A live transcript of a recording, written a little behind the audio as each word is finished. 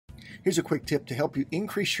Here's a quick tip to help you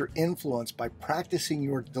increase your influence by practicing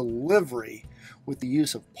your delivery with the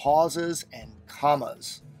use of pauses and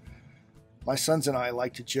commas. My sons and I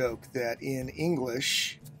like to joke that in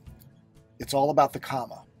English, it's all about the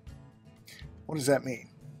comma. What does that mean?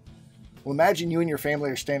 Well, imagine you and your family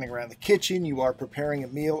are standing around the kitchen, you are preparing a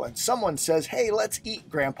meal, and someone says, "Hey, let's eat,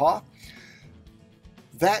 Grandpa."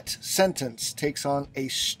 That sentence takes on a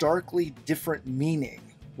starkly different meaning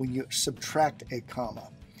when you subtract a comma.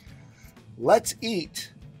 "Let's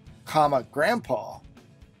eat, comma, Grandpa"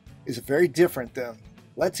 is very different than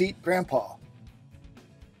 "let's eat, Grandpa."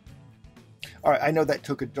 All right, I know that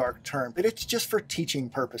took a dark turn, but it's just for teaching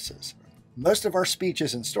purposes. Most of our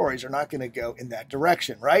speeches and stories are not going to go in that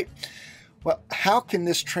direction, right? Well, how can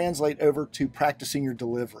this translate over to practicing your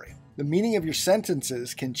delivery? The meaning of your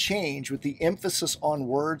sentences can change with the emphasis on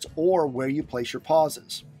words or where you place your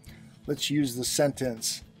pauses. Let's use the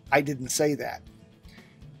sentence, "I didn't say that."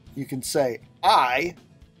 You can say, "I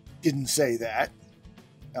didn't say that."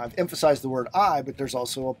 Now, I've emphasized the word "I," but there's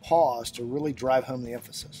also a pause to really drive home the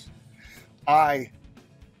emphasis. "I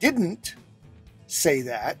didn't say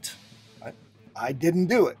that." I didn't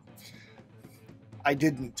do it. "I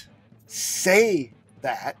didn't say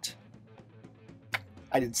that."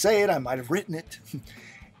 I didn't say it. I might have written it.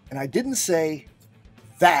 And "I didn't say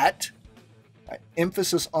that."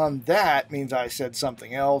 Emphasis on that means I said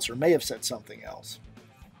something else or may have said something else.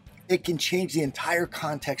 It can change the entire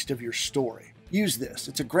context of your story. Use this.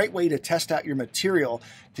 It's a great way to test out your material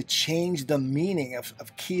to change the meaning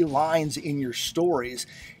of key lines in your stories.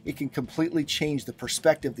 It can completely change the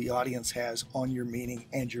perspective the audience has on your meaning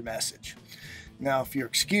and your message. Now, if you'll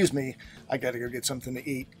excuse me, I got to go get something to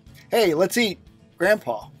eat. "Hey, let's eat,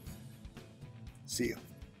 Grandpa." See you.